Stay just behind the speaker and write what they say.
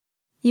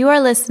You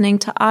are listening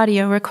to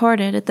audio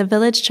recorded at the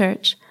Village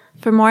Church.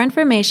 For more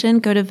information,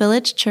 go to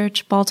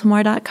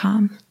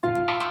villagechurchbaltimore.com.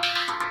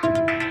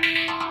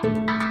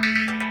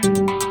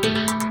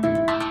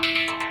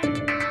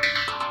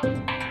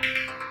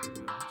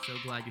 So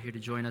glad you're here to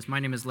join us. My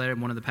name is Larry.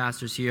 I'm one of the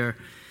pastors here.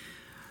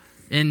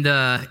 In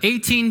the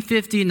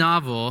 1850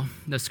 novel,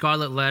 The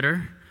Scarlet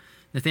Letter,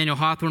 Nathaniel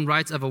Hawthorne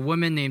writes of a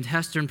woman named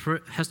Hester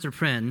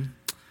Prynne,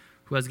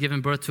 who has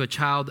given birth to a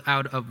child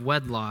out of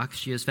wedlock.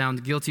 She is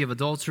found guilty of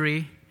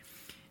adultery,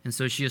 and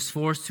so she is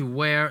forced to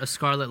wear a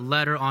scarlet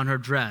letter on her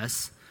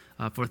dress.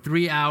 For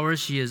 3 hours,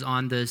 she is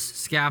on this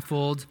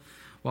scaffold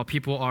while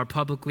people are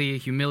publicly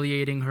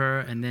humiliating her,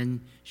 and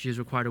then she is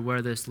required to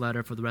wear this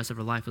letter for the rest of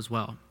her life as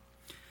well.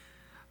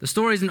 The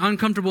story is an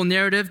uncomfortable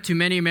narrative to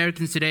many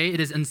Americans today. It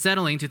is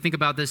unsettling to think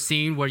about this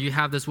scene where you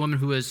have this woman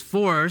who is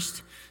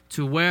forced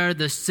to wear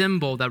this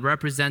symbol that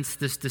represents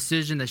this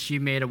decision that she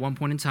made at one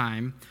point in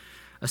time,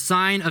 a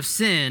sign of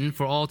sin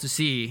for all to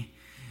see.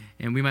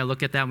 And we might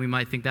look at that and we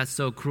might think that's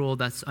so cruel,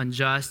 that's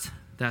unjust,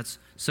 that's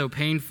so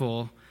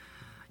painful.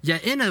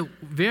 Yet in a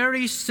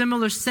very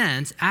similar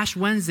sense, Ash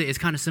Wednesday is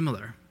kind of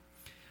similar.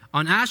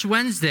 On Ash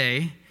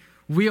Wednesday,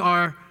 we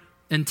are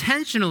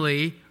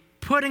intentionally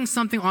putting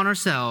something on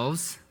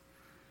ourselves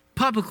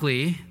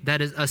publicly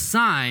that is a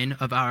sign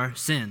of our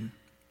sin.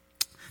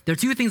 There are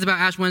two things about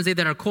Ash Wednesday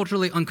that are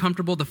culturally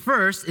uncomfortable. The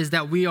first is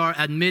that we are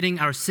admitting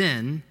our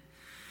sin.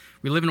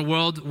 We live in a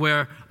world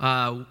where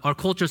our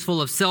culture is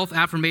full of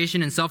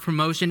self-affirmation and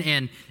self-promotion,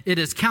 and it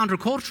is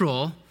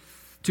countercultural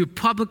to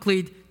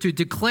publicly to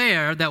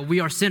declare that we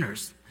are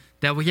sinners,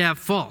 that we have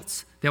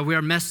faults, that we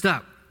are messed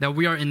up, that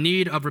we are in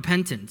need of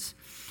repentance.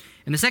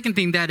 And the second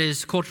thing that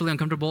is culturally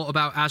uncomfortable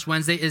about Ash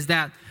Wednesday is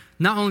that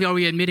not only are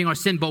we admitting our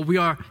sin, but we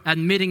are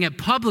admitting it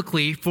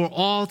publicly for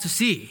all to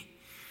see.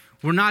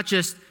 We're not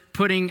just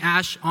putting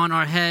ash on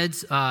our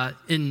heads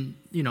in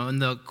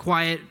the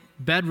quiet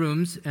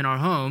bedrooms in our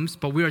homes,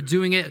 but we are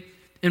doing it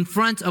in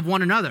front of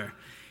one another.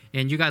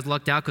 And you guys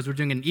lucked out because we're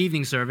doing an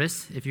evening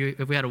service. If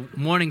we had a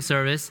morning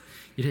service,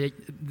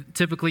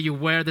 typically you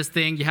wear this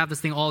thing, you have this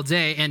thing all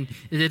day, and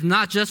it is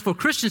not just for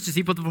Christians to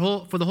see, but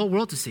for the whole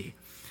world to see.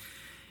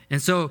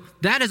 And so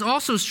that is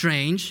also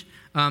strange,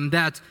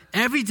 that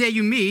every day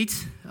you meet,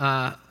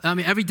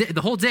 every day,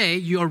 the whole day,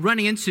 you are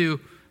running into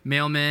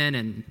mailmen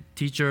and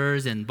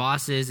teachers and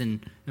bosses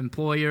and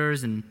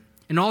employers and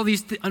all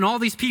these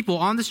people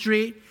on the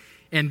street,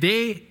 and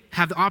they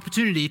have the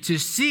opportunity to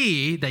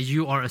see that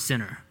you are a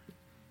sinner.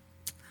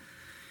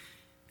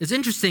 It's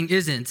interesting,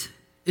 isn't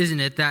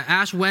it, that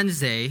Ash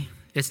Wednesday,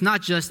 it's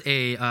not just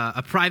a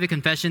private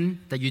confession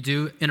that you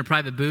do in a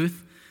private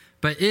booth,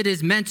 but it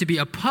is meant to be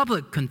a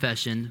public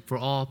confession for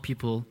all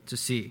people to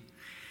see.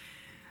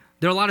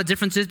 There are a lot of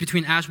differences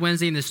between Ash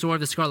Wednesday and the story of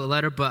the Scarlet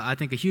Letter, but I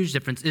think a huge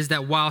difference is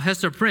that while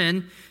Hester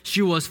Prynne,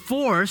 she was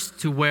forced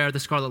to wear the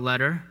Scarlet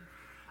Letter,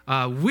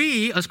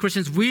 we, as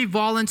Christians, we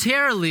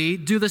voluntarily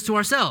do this to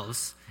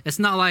ourselves. It's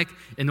not like,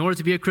 in order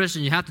to be a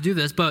Christian, you have to do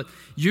this, but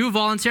you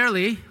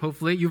voluntarily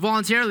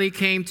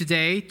came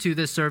today to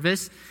this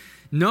service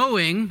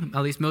knowing,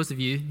 at least most of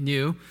you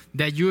knew,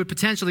 that you would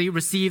potentially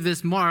receive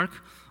this mark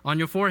on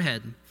your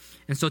forehead.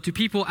 And so to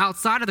people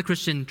outside of the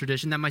Christian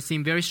tradition, that might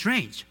seem very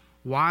strange.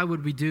 Why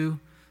would we do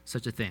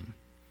such a thing?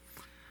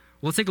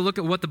 Well, let's take a look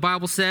at what the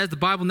Bible says. The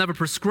Bible never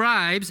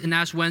prescribes in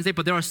Ash Wednesday,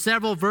 but there are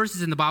several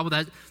verses in the Bible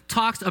that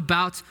talks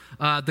about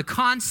the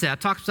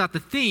concept, talks about the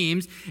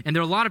themes, and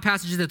there are a lot of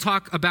passages that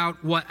talk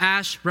about what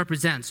ash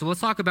represents. So let's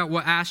talk about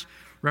what ash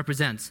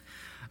represents.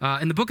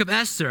 In the book of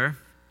Esther,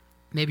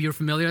 maybe you're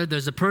familiar,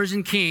 there's a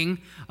Persian king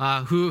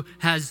who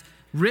has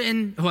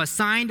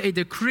signed a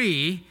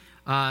decree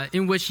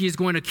in which he is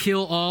going to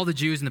kill all the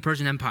Jews in the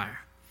Persian Empire.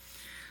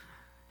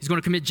 He's going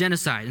to commit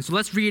genocide. And so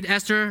let's read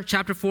Esther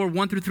chapter 4,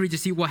 1 through 3 to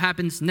see what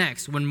happens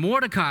next. When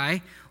Mordecai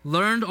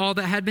learned all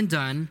that had been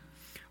done,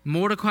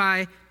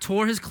 Mordecai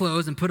tore his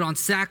clothes and put on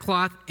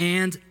sackcloth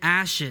and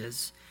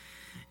ashes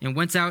and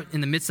went out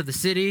in the midst of the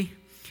city.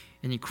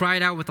 And he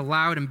cried out with a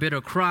loud and bitter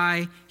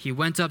cry. He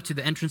went up to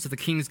the entrance of the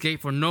king's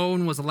gate, for no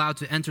one was allowed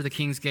to enter the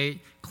king's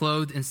gate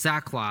clothed in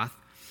sackcloth.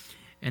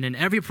 And in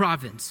every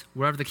province,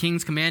 wherever the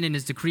king's command and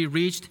his decree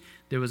reached,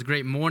 there was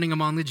great mourning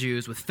among the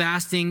Jews, with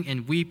fasting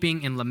and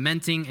weeping and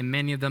lamenting, and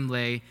many of them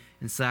lay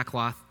in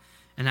sackcloth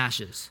and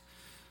ashes.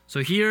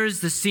 So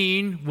here's the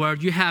scene where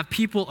you have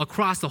people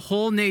across the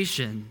whole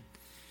nation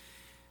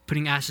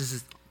putting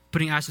ashes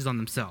on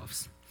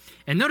themselves.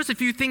 And notice a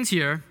few things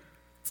here.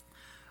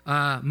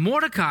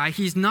 Mordecai,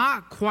 he's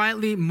not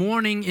quietly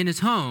mourning in his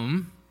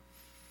home.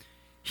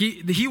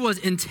 He was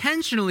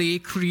intentionally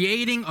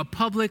creating a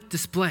public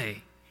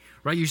display.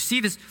 Right, you see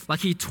this,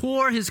 like he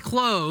tore his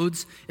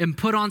clothes and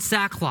put on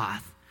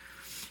sackcloth.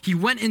 He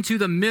went into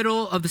the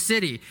middle of the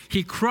city.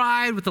 He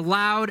cried with a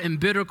loud and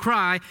bitter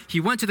cry.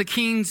 He went to the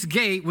king's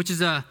gate, which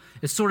is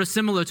sort of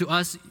similar to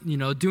us,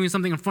 doing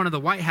something in front of the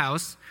White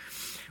House.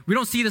 We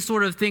don't see this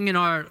sort of thing in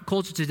our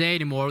culture today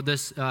anymore,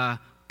 this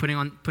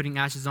putting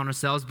ashes on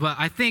ourselves. But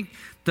I think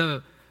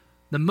the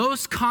the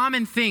most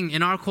common thing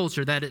in our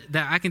culture that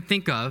I can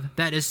think of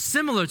that is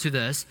similar to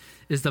this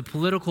is the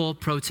political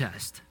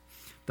protest.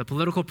 The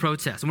political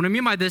protest. And what I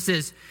mean by this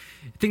is,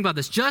 think about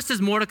this. Just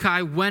as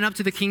Mordecai went up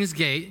to the king's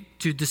gate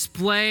to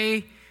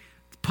display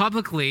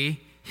publicly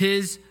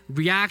his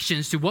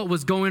reactions to what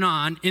was going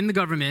on in the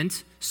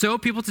government, so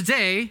people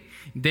today,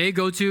 they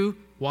go to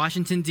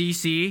Washington,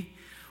 D.C.,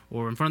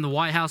 or in front of the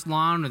White House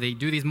lawn, or they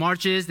do these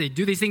marches, they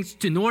do these things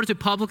in order to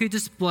publicly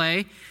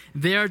display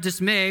their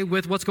dismay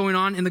with what's going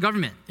on in the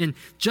government. And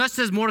just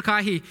as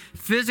Mordecai, he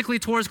physically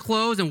tore his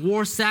clothes and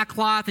wore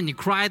sackcloth, and he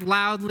cried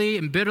loudly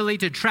and bitterly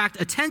to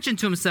attract attention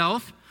to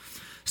himself,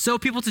 so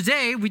people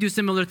today, we do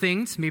similar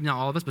things. Maybe not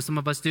all of us, but some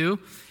of us do.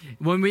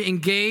 When we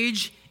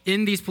engage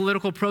in these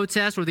political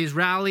protests or these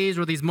rallies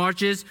or these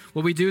marches,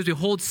 what we do is we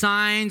hold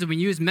signs and we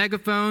use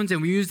megaphones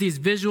and we use these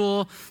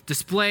visual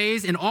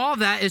displays, and all of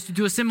that is to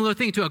do a similar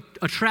thing, to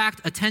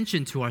attract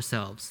attention to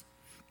ourselves.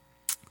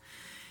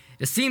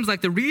 It seems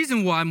like the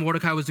reason why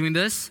Mordecai was doing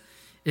this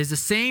is the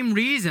same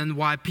reason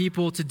why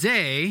people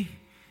today,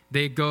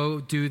 they go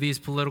do these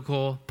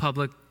political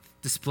public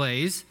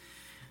displays.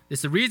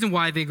 It's the reason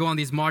why they go on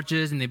these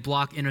marches and they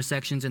block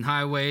intersections and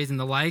highways and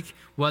the like,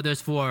 whether it's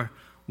for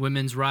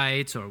women's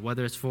rights or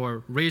whether it's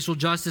for racial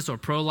justice or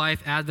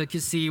pro-life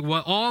advocacy.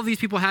 What all these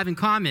people have in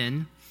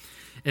common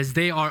is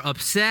they are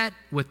upset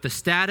with the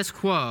status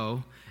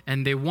quo,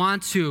 and they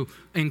want to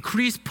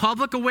increase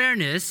public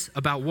awareness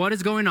about what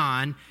is going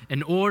on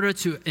in order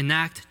to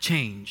enact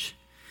change.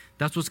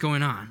 That's what's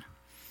going on.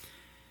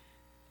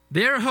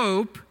 Their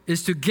hope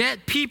is to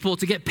get people,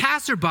 to get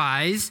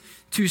passerbys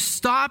to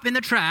stop in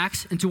their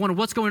tracks and to wonder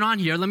what's going on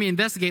here. Let me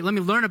investigate. Let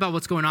me learn about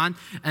what's going on.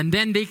 And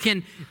then they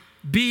can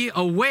be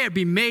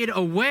made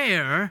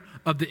aware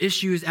of the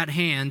issues at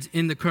hand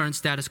in the current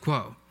status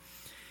quo.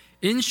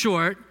 In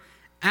short,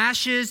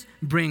 ashes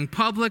bring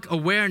public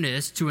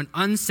awareness to an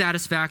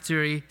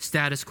unsatisfactory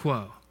status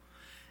quo.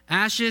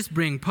 Ashes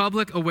bring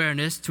public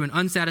awareness to an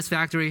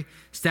unsatisfactory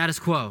status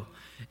quo.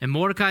 In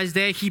Mordecai's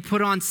day, he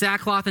put on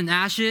sackcloth and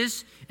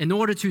ashes in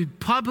order to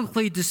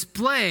publicly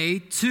display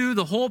to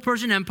the whole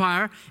Persian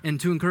Empire, and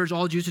to encourage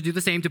all Jews to do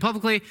the same, to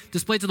publicly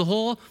display to the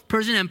whole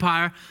Persian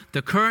Empire,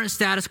 the current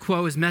status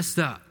quo is messed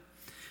up.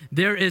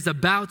 There is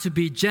about to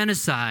be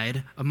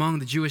genocide among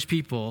the Jewish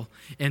people,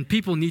 and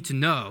people need to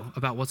know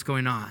about what's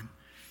going on.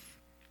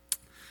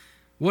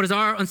 What is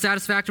our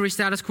unsatisfactory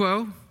status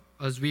quo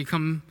as we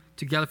come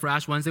together for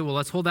Ash Wednesday? Well,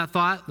 let's hold that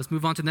thought. Let's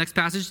move on to the next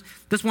passage.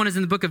 This one is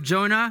in the book of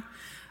Jonah.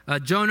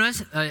 Jonah,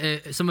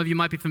 some of you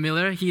might be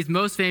familiar. He's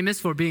most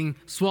famous for being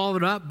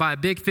swallowed up by a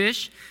big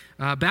fish.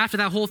 But after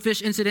that whole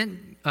fish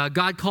incident,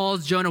 God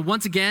calls Jonah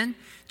once again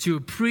to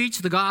preach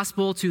the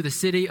gospel to the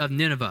city of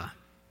Nineveh.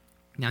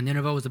 Now,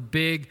 Nineveh was a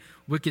big,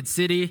 wicked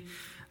city.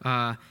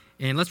 And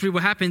let's read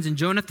what happens in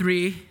Jonah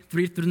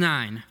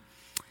 3:3-9.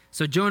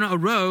 So Jonah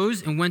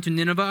arose and went to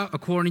Nineveh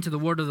according to the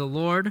word of the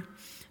Lord.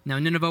 Now,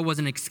 Nineveh was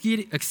an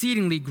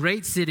exceedingly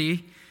great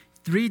city,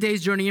 3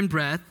 days' journey in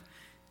breadth.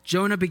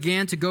 Jonah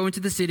began to go into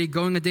the city,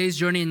 going a day's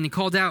journey, and he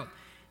called out,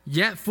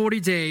 "Yet 40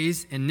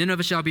 days, and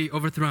Nineveh shall be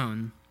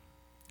overthrown."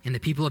 And the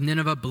people of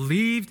Nineveh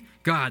believed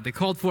God. They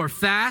called for a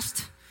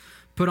fast,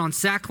 put on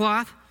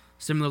sackcloth,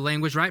 similar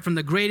language, right? From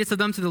the greatest of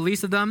them to the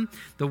least of them.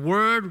 The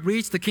word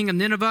reached the king of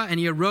Nineveh, and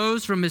he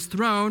arose from his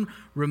throne,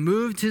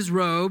 removed his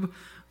robe,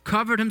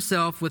 covered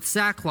himself with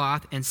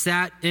sackcloth, and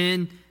sat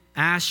in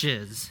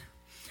ashes.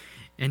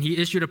 And he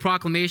issued a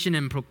proclamation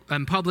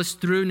and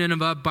published through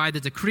Nineveh, by the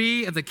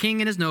decree of the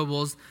king and his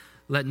nobles,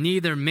 let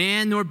neither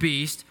man nor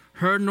beast,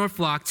 herd nor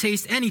flock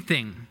taste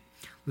anything.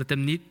 Let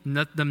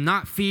them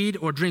not feed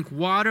or drink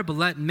water, but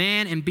let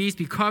man and beast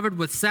be covered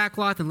with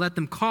sackcloth, and let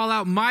them call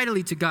out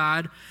mightily to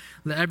God.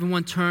 Let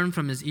everyone turn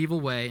from his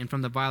evil way and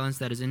from the violence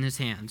that is in his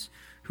hands.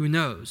 Who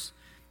knows?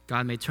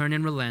 God may turn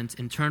and relent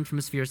and turn from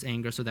his fierce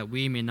anger, so that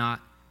we may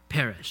not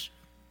perish.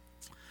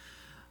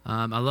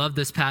 I love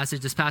this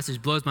passage. This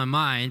passage blows my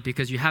mind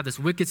because you have this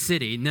wicked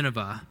city,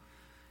 Nineveh,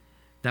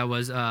 that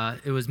was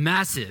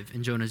massive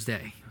in Jonah's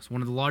day. It was one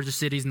of the largest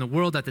cities in the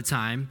world at the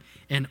time.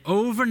 And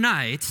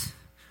overnight,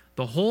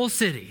 the whole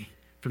city,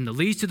 from the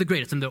least to the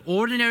greatest, from the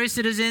ordinary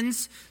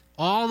citizens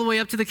all the way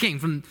up to the king,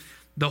 from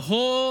the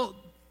whole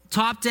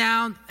top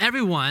down,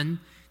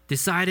 everyone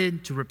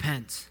decided to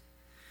repent.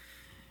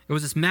 It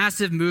was this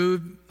massive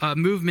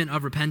movement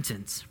of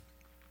repentance.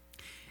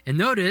 And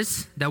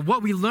notice that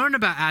what we learn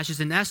about ashes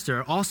in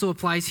Esther also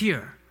applies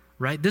here,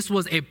 right? This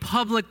was a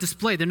public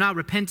display. They're not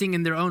repenting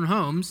in their own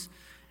homes,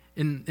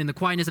 in the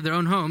quietness of their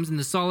own homes, in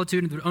the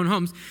solitude of their own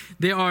homes.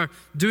 They are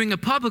doing it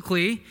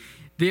publicly.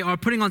 They are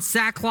putting on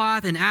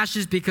sackcloth and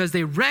ashes because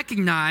they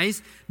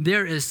recognize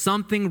there is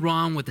something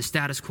wrong with the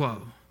status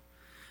quo.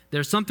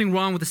 There's something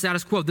wrong with the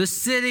status quo. This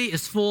city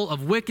is full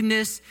of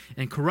wickedness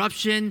and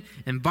corruption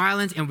and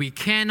violence, and we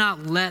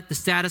cannot let the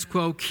status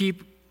quo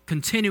keep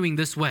continuing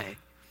this way.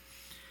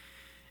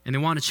 And they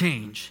want to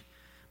change.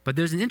 But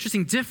there's an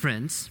interesting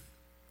difference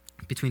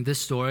between this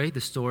story,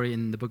 the story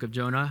in the book of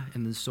Jonah,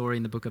 and the story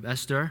in the book of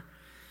Esther.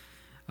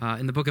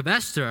 In the book of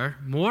Esther,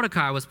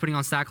 Mordecai was putting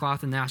on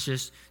sackcloth and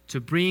ashes to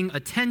bring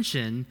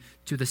attention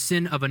to the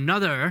sin of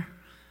another,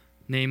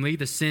 namely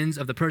the sins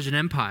of the Persian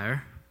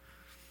Empire.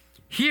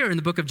 Here in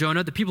the book of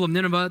Jonah, the people of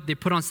Nineveh, they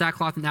put on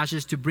sackcloth and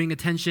ashes to bring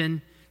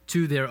attention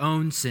to their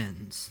own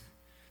sins,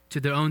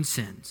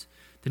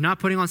 They're not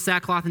putting on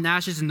sackcloth and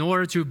ashes in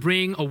order to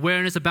bring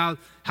awareness about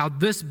how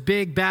this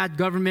big bad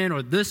government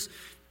or this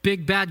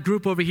big bad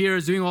group over here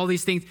is doing all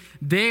these things.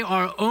 They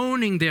are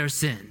owning their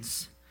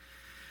sins.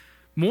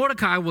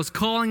 Mordecai was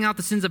calling out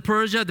the sins of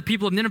Persia. The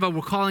people of Nineveh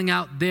were calling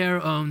out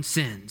their own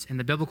sins. And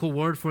the biblical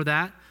word for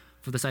that,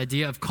 for this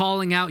idea of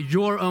calling out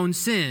your own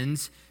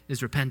sins,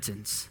 is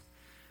repentance.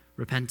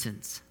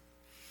 Repentance.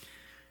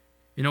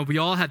 You know, we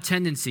all have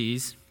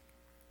tendencies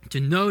to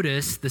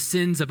notice the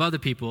sins of other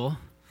people,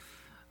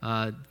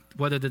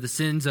 whether they're the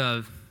sins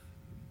of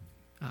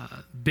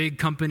big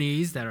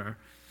companies that are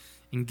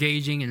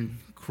engaging in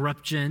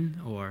corruption,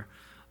 or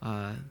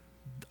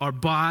our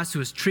boss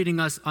who is treating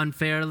us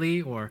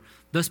unfairly, or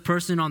this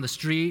person on the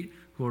street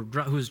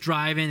who's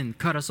driving and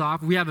cut us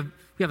off. We have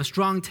a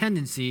strong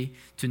tendency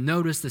to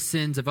notice the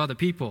sins of other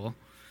people.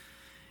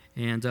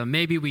 And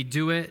maybe we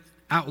do it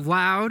out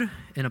loud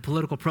in a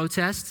political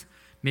protest.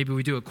 Maybe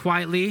we do it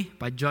quietly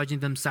by judging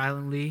them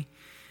silently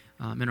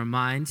in our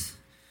minds.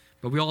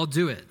 But we all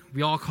do it.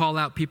 We all call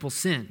out people's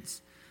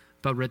sins.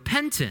 But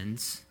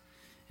repentance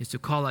is to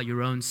call out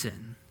your own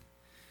sin.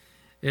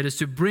 It is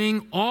to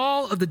bring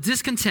all of the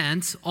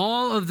discontent,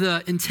 all of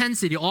the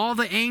intensity, all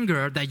the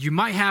anger that you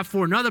might have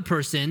for another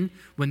person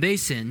when they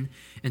sin,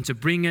 and to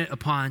bring it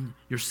upon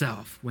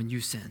yourself when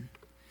you sin.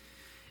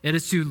 It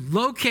is to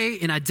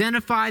locate and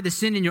identify the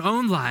sin in your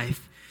own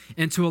life,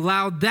 and to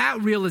allow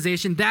that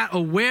realization, that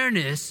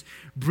awareness,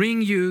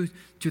 bring you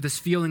to this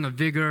feeling of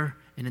vigor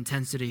and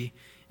intensity,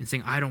 and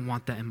saying, I don't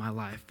want that in my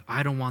life.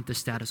 I don't want the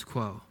status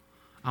quo.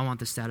 I want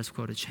the status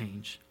quo to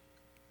change.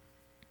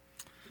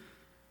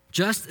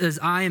 Just as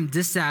I am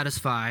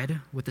dissatisfied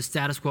with the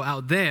status quo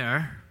out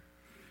there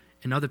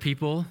in other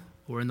people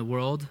or in the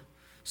world,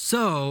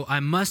 so I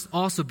must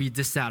also be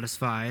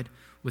dissatisfied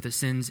with the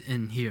sins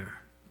in here,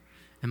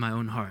 in my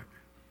own heart.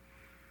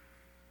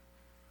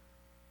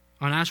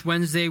 On Ash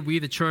Wednesday, we,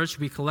 the church,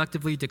 we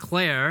collectively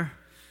declare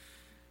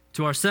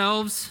to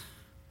ourselves,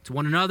 to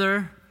one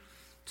another,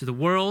 to the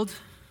world.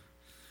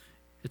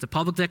 It's a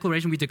public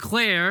declaration. We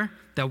declare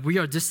that we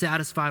are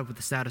dissatisfied with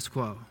the status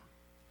quo.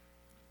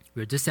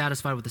 We are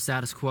dissatisfied with the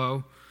status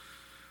quo.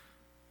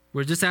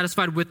 We're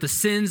dissatisfied with the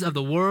sins of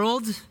the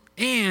world,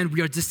 and we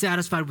are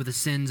dissatisfied with the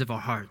sins of our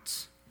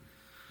hearts.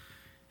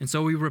 And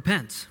so we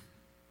repent.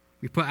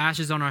 We put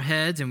ashes on our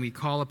heads, and we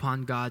call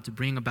upon God to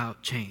bring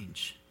about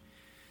change.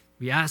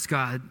 We ask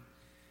God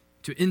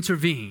to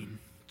intervene,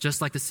 just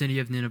like the city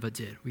of Nineveh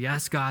did. We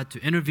ask God to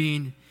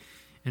intervene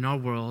in our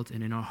world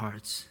and in our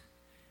hearts.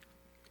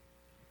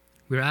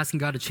 We're asking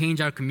God to change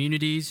our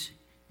communities,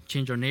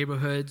 change our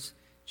neighborhoods,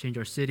 change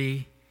our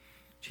city,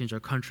 change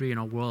our country and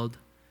our world.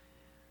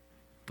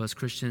 But as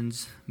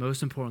Christians,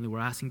 most importantly, we're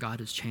asking God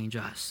to change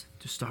us,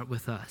 to start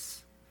with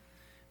us,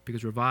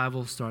 because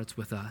revival starts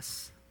with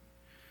us.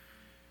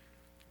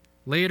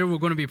 Later, we're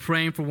going to be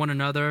praying for one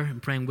another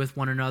and praying with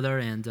one another,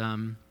 and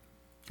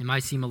it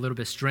might seem a little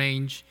bit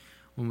strange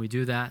when we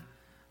do that,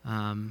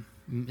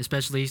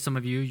 especially some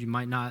of you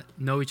might not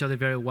know each other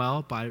very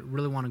well, but I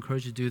really want to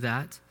encourage you to do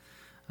that.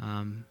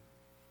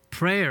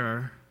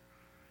 Prayer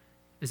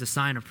is a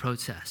sign of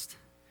protest.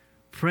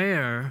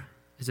 Prayer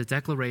is a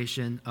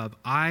declaration of,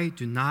 I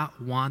do not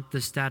want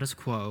the status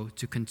quo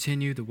to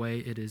continue the way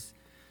it is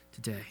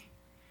today.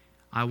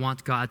 I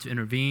want God to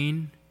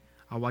intervene.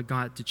 I want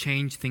God to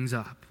change things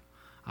up.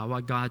 I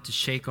want God to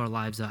shake our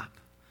lives up.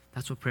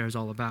 That's what prayer is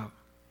all about.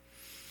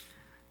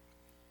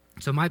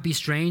 So it might be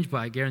strange, but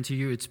I guarantee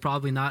you it's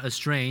probably not as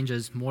strange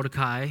as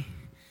Mordecai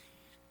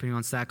putting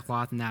on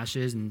sackcloth and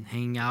ashes and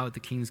hanging out at the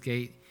king's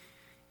gate,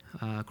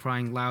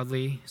 crying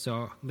loudly.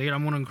 So later,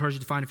 I'm going to encourage you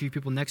to find a few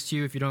people next to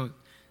you. If you don't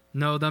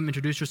know them,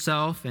 introduce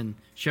yourself and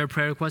share a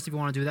prayer request if you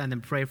want to do that, and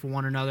then pray for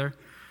one another.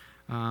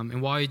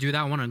 And while you do that,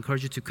 I want to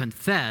encourage you to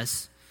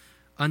confess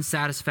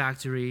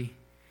unsatisfactory,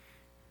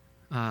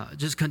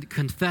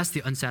 confess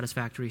the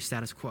unsatisfactory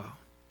status quo.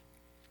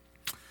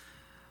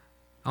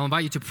 I'll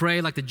invite you to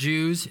pray like the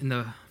Jews in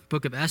the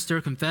book of Esther,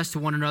 confess to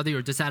one another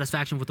your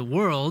dissatisfaction with the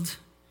world,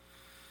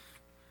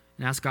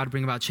 and ask God to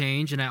bring about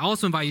change. And I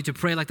also invite you to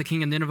pray like the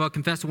king of Nineveh,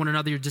 confess to one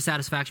another your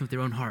dissatisfaction with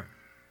your own heart.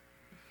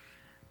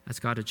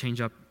 Ask God to change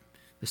up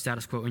the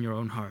status quo in your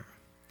own heart.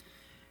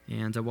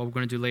 And what we're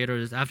going to do later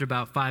is, after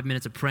about 5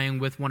 minutes of praying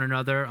with one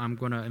another, I'm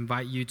going to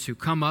invite you to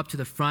come up to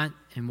the front,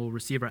 and we'll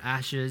receive our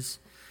ashes.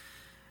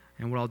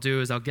 And what I'll do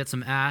is I'll get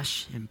some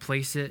ash and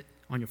place it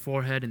on your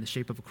forehead in the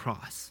shape of a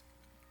cross.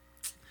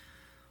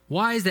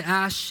 Why is the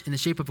ash in the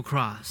shape of a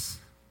cross?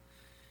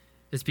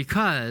 It's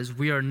because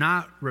we are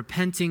not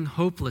repenting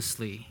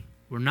hopelessly.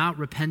 We're not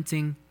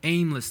repenting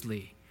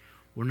aimlessly.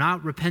 We're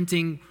not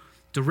repenting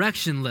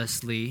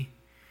directionlessly.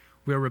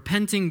 We are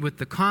repenting with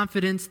the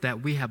confidence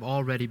that we have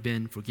already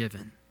been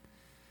forgiven.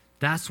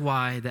 That's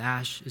why the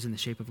ash is in the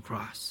shape of a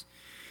cross.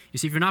 You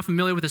see, if you're not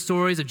familiar with the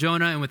stories of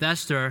Jonah and with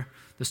Esther,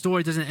 the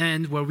story doesn't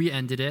end where we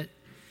ended it.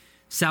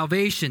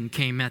 Salvation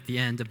came at the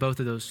end of both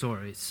of those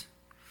stories.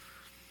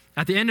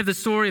 At the end of the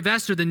story of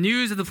Esther, the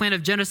news of the plan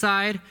of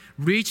genocide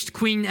reached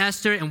Queen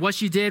Esther, and what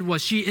she did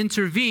was she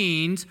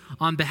intervened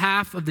on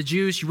behalf of the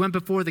Jews. She went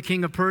before the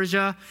king of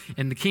Persia,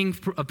 and the king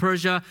of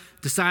Persia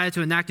decided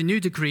to enact a new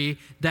decree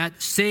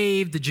that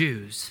saved the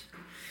Jews.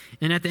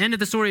 And at the end of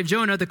the story of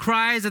Jonah, the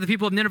cries of the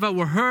people of Nineveh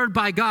were heard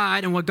by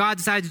God, and what God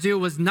decided to do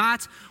was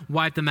not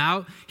wipe them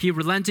out. He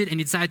relented, and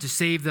he decided to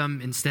save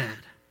them instead.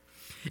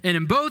 And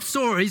in both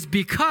stories,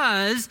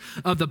 because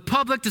of the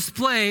public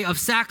display of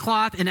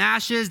sackcloth and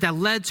ashes that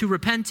led to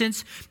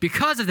repentance,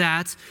 because of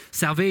that,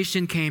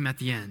 salvation came at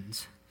the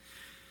end.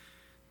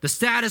 The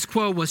status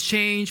quo was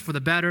changed for the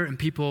better, and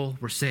people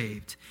were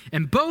saved.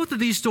 And both of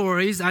these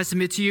stories, I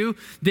submit to you,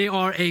 they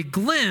are a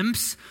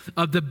glimpse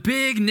of the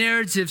big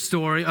narrative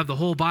story of the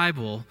whole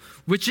Bible,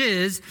 which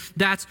is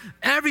that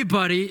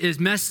everybody is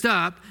messed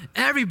up,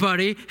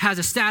 everybody has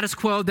a status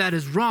quo that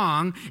is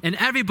wrong, and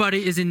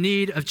everybody is in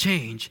need of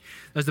change.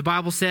 As the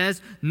Bible says,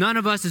 none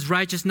of us is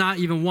righteous, not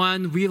even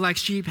one. We like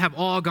sheep have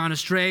all gone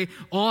astray,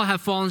 all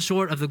have fallen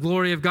short of the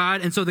glory of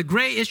God. And so the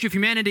great issue of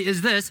humanity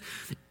is this: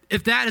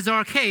 if that is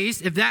our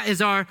case, if that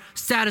is our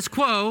status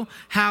quo,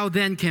 how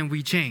then can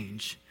we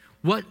change?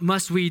 What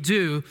must we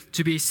do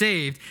to be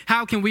saved?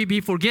 How can we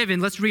be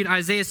forgiven? Let's read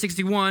Isaiah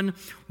 61,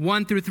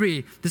 1 through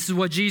 3. This is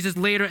what Jesus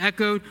later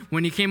echoed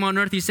when he came on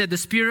earth. He said, "The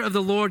Spirit of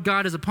the Lord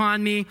God is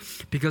upon me,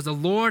 because the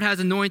Lord has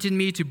anointed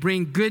me to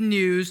bring good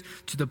news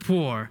to the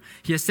poor.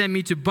 He has sent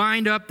me to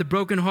bind up the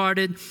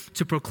brokenhearted,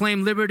 to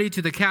proclaim liberty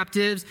to the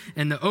captives,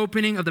 and the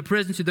opening of the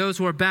prison to those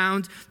who are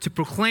bound, to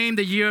proclaim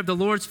the year of the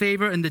Lord's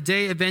favor and the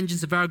day of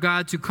vengeance of our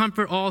God, to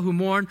comfort all who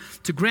mourn,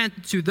 to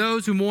grant to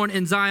those who mourn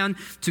in Zion,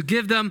 to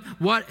give them,"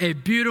 what? "A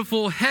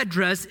beautiful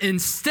headdress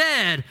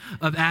instead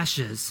of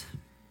ashes."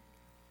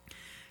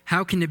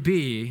 How can it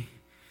be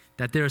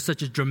that there is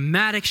such a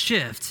dramatic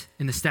shift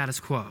in the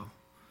status quo?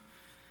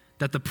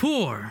 That the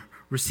poor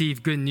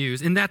receive good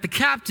news, and that the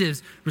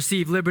captives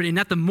receive liberty, and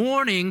that the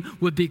mourning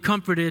would be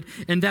comforted,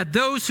 and that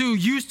those who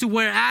used to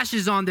wear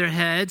ashes on their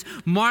heads,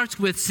 marked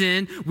with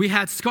sin, we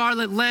had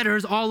scarlet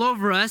letters all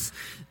over us,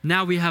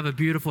 now we have a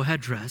beautiful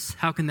headdress.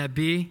 How can that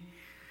be?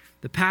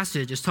 The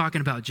passage is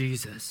talking about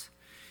Jesus.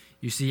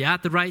 You see,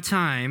 at the right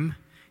time,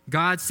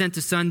 God sent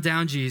his son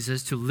down,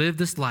 Jesus, to live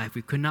this life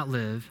we could not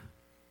live.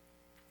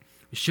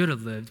 We should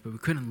have lived, but we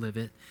couldn't live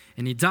it.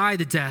 And he died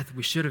the death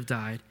we should have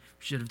died.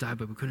 We should have died,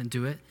 but we couldn't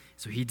do it.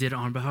 So he did it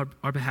on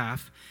our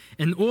behalf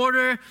in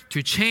order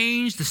to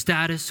change the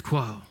status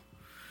quo,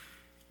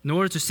 in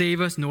order to save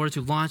us, in order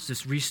to launch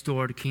this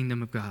restored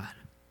kingdom of God.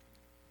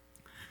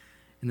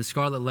 In the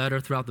Scarlet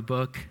Letter throughout the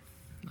book,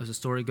 as the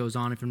story goes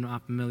on, if you're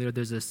not familiar,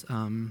 there's this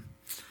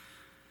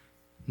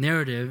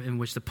narrative in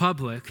which the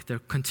public, they're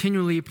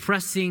continually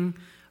pressing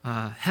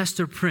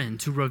Hester Prynne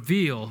to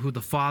reveal who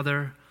the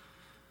father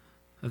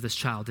of this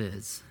child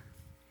is,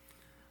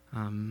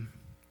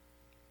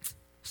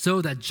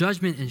 so that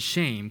judgment and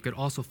shame could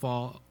also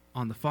fall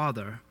on the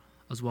father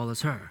as well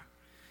as her.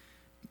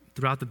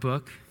 Throughout the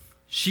book,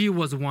 she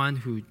was the one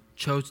who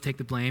chose to take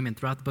the blame, and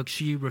throughout the book,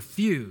 she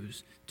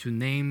refused to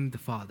name the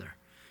father.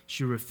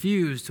 She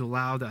refused to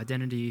allow the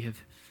identity of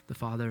the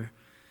father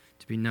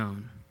to be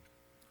known.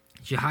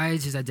 She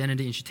hides his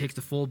identity, and she takes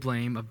the full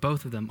blame of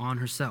both of them on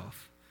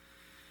herself.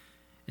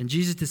 And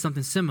Jesus did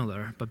something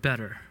similar, but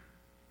better.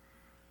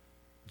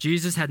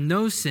 Jesus had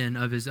no sin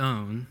of his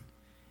own,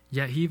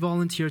 yet he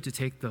volunteered to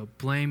take the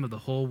blame of the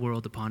whole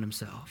world upon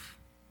himself.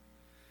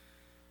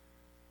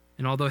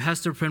 And although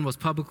Hester Prynne was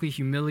publicly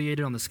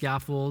humiliated on the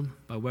scaffold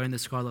by wearing the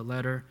scarlet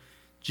letter,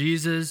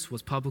 Jesus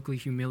was publicly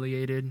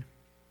humiliated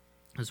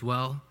as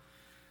well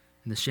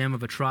in the shame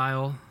of a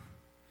trial,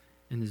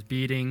 in his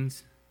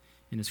beatings,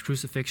 in his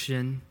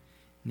crucifixion,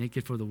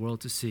 naked for the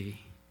world to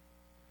see.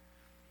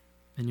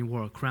 And he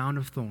wore a crown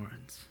of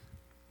thorns.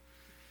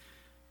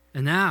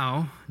 And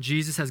now,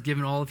 Jesus has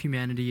given all of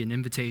humanity an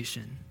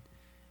invitation.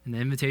 And the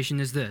invitation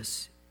is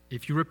this: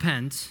 if you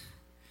repent,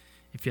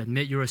 if you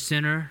admit you're a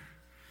sinner,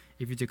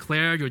 if you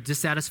declare your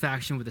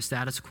dissatisfaction with the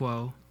status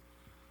quo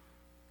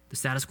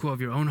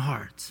of your own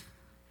heart,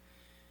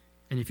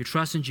 and if you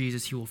trust in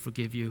Jesus, he will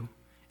forgive you,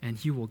 and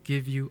he will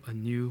give you a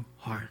new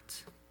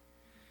heart.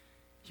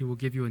 He will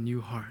give you a new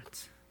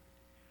heart.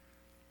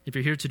 If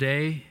you're here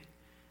today,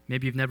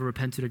 maybe you've never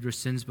repented of your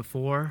sins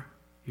before,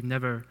 you've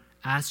never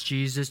asked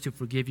Jesus to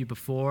forgive you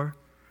before,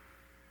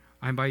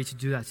 I invite you to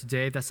do that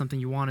today. If that's something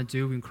you want to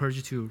do, we encourage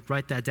you to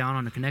write that down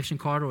on a connection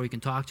card, or you can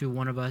talk to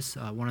one of us,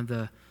 one of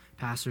the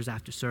pastors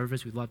after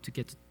service. We'd love to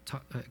get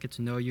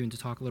to know you and to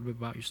talk a little bit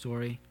about your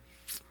story.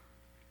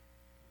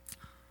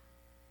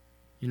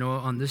 You know,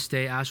 on this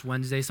day, Ash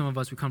Wednesday, some of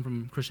us, we come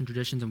from Christian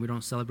traditions and we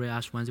don't celebrate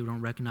Ash Wednesday. We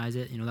don't recognize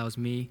it. You know, that was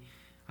me.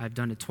 I've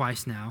done it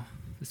twice now.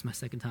 This is my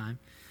second time.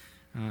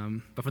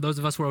 But for those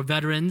of us who are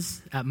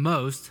veterans, at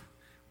most,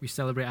 we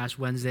celebrate Ash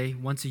Wednesday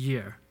once a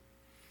year.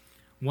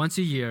 Once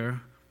a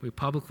year, we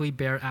publicly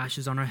bear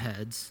ashes on our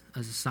heads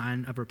as a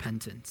sign of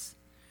repentance.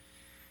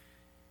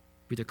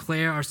 We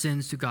declare our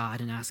sins to God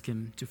and ask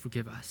him to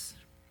forgive us.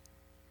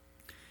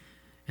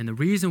 And the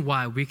reason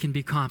why we can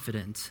be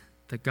confident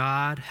that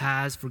God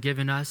has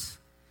forgiven us,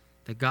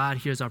 that God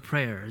hears our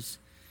prayers,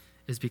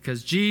 is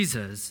because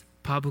Jesus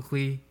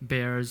publicly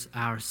bears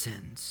our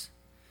sins.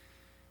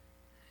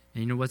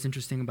 And you know what's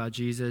interesting about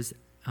Jesus?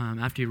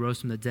 After he rose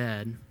from the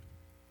dead,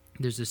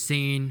 there's a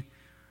scene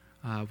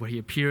where he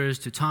appears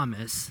to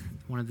Thomas,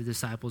 one of the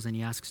disciples, and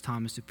he asks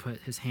Thomas to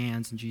put his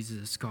hands in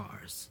Jesus'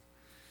 scars.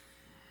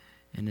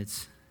 And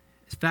it's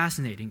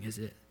fascinating,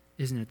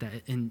 isn't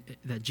it,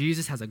 that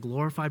Jesus has a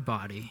glorified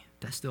body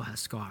that still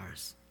has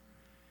scars.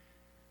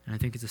 And I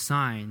think it's a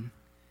sign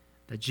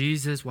that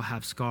Jesus will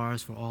have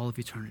scars for all of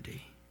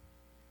eternity.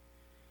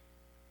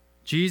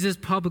 Jesus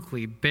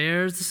publicly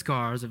bears the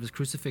scars of his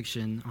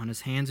crucifixion on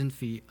his hands and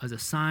feet as a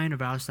sign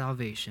of our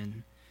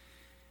salvation.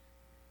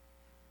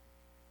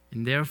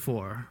 And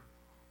therefore,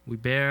 we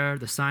bear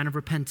the sign of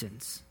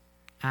repentance,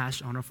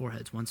 ash on our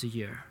foreheads once a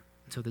year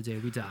until the day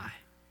we die.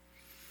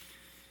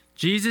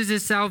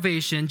 Jesus'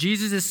 salvation,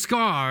 Jesus'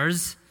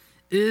 scars,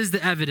 is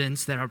the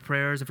evidence that our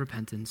prayers of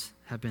repentance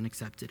have been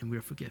accepted and we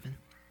are forgiven.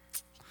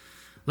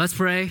 Let's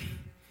pray,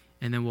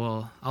 and then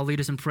I'll lead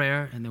us in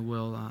prayer, and then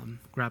we'll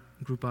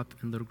group up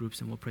in little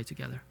groups and we'll pray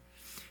together.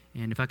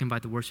 And if I can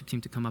invite the worship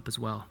team to come up as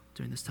well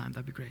during this time,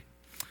 that'd be great.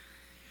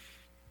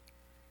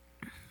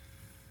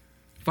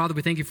 Father,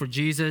 we thank you for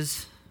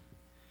Jesus.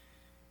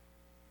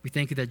 We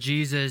thank you that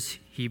Jesus,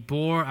 he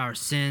bore our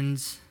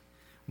sins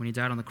when he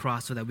died on the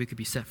cross so that we could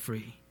be set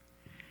free.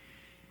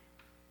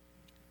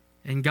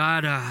 And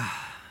God,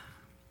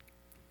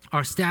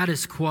 our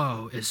status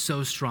quo is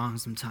so strong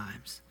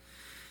sometimes.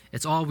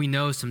 It's all we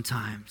know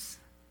sometimes.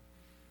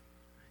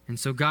 And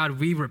so, God,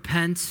 we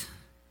repent,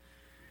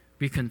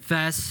 we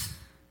confess,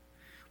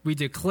 we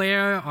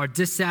declare our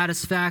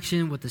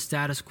dissatisfaction with the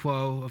status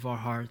quo of our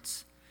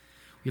hearts.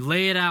 We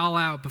lay it all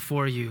out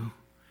before you,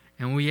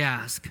 and we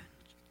ask,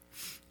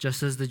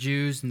 just as the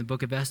Jews in the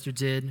book of Esther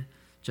did,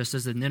 just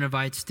as the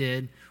Ninevites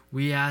did,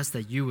 we ask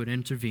that you would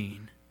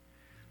intervene,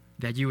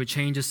 that you would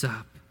change us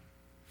up,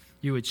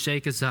 you would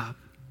shake us up.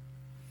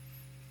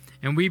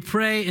 And we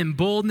pray in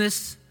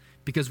boldness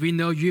because we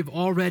know you've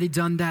already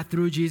done that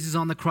through Jesus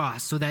on the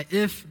cross, so that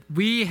if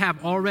we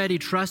have already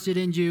trusted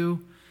in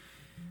you,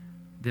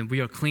 then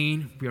we are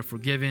clean, we are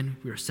forgiven,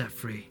 we are set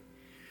free.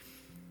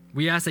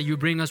 We ask that you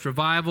bring us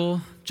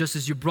revival, just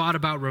as you brought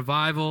about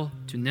revival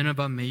to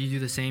Nineveh. May you do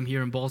the same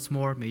here in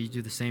Baltimore. May you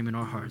do the same in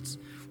our hearts.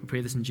 We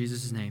pray this in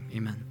Jesus' name.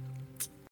 Amen.